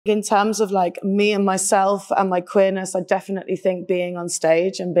In terms of like me and myself and my queerness, I definitely think being on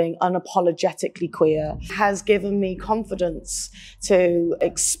stage and being unapologetically queer has given me confidence to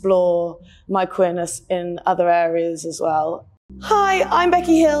explore my queerness in other areas as well. Hi, I'm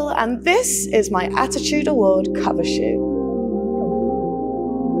Becky Hill, and this is my Attitude Award cover shoot.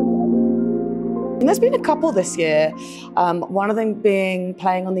 And there's been a couple this year, one of them being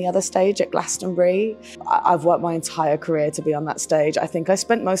playing on the other stage at Glastonbury. I've worked my entire career to be on that stage. I think I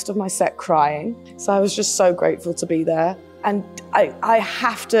spent most of my set crying, so I was just so grateful to be there. And I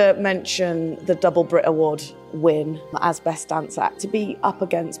have to mention the double Brit Award win as Best Dance Act. To be up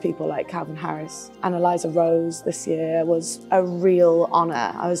against people like Calvin Harris and Eliza Rose this year was a real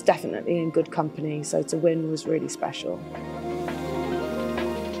honour. I was definitely in good company, so to win was really special.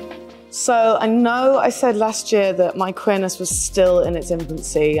 So I know I said last year that my queerness was still in its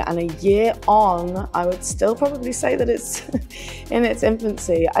infancy, and a year on, I would still probably say that it's in its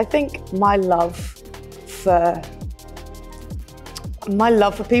infancy. I think my love for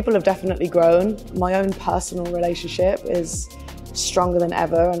people have definitely grown. My own personal relationship is stronger than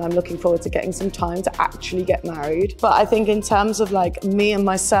ever, and I'm looking forward to getting some time to actually get married. But I think in terms of like me and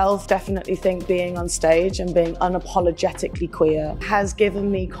myself, definitely think being on stage and being unapologetically queer has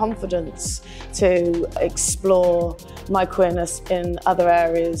given me confidence to explore my queerness in other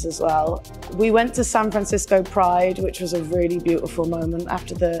areas as well. We went to San Francisco Pride, which was a really beautiful moment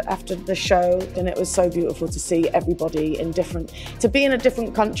after the show, and it was so beautiful to see everybody to be in a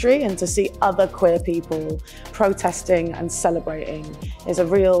different country and to see other queer people protesting and celebrating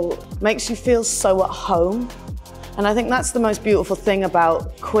makes you feel so at home. And I think that's the most beautiful thing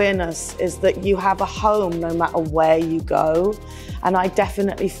about queerness, is that you have a home no matter where you go. And I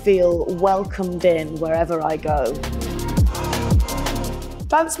definitely feel welcomed in wherever I go.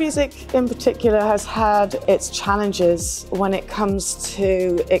 Dance music in particular has had its challenges when it comes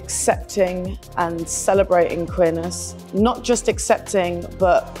to accepting and celebrating queerness. Not just accepting,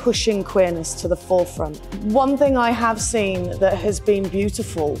 but pushing queerness to the forefront. One thing I have seen that has been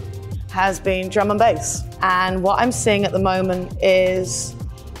beautiful has been drum and bass. And what I'm seeing at the moment is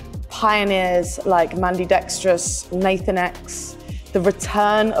pioneers like Mandy Dextrous, Nathan X, the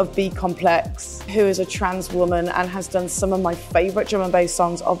return of B Complex, who is a trans woman and has done some of my favorite drum and bass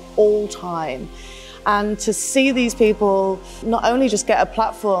songs of all time. And to see these people not only just get a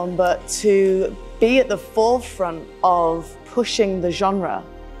platform, but to be at the forefront of pushing the genre.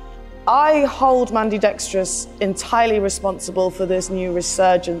 I hold Mandy Dextrous entirely responsible for this new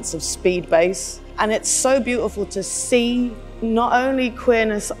resurgence of speed bass. And it's so beautiful to see not only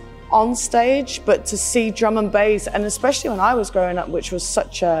queerness on stage, but to see drum and bass, and especially when I was growing up, which was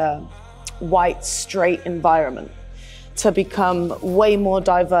such a white, straight environment, to become way more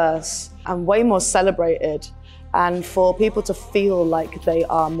diverse and way more celebrated, and for people to feel like they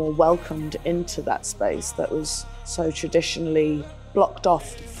are more welcomed into that space that was so traditionally blocked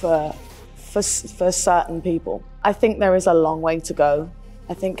off for certain people. I think there is a long way to go.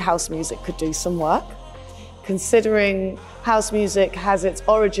 I think house music could do some work. Considering house music has its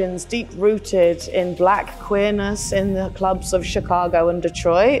origins deep-rooted in Black queerness in the clubs of Chicago and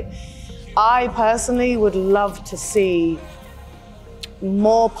Detroit, I personally would love to see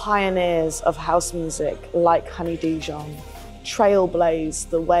more pioneers of house music like Honey Dijon trailblaze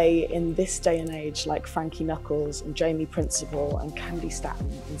the way in this day and age, like Frankie Knuckles and Jamie Principle and Candy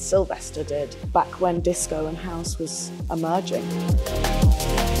Staton and Sylvester did back when disco and house was emerging.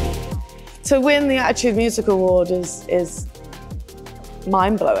 To win the Attitude Music Award is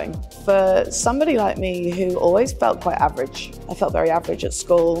mind-blowing. For somebody like me who always felt quite average, I felt very average at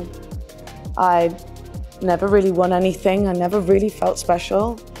school. I never really won anything, I never really felt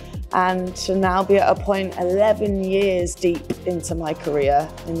special. And to now be at a point 11 years deep into my career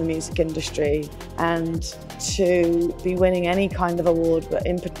in the music industry, and to be winning any kind of award, but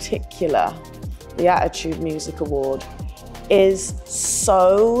in particular the Attitude Music Award, is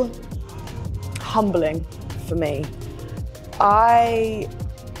so humbling for me. I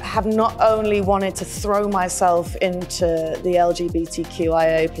have not only wanted to throw myself into the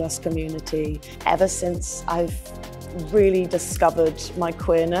LGBTQIA+ community ever since I've really discovered my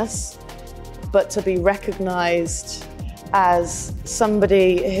queerness, but to be recognized as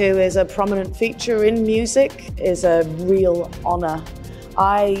somebody who is a prominent feature in music is a real honor.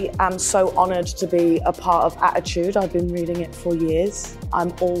 I am so honored to be a part of Attitude. I've been reading it for years.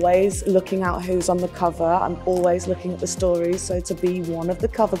 I'm always looking out who's on the cover. I'm always looking at the stories. So to be one of the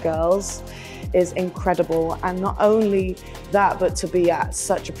cover girls is incredible. And not only that, but to be at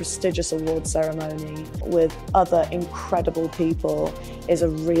such a prestigious award ceremony with other incredible people is a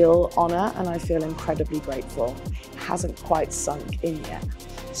real honor, and I feel incredibly grateful. It hasn't quite sunk in yet.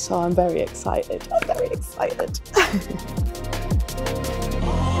 So I'm very excited. I'm very excited.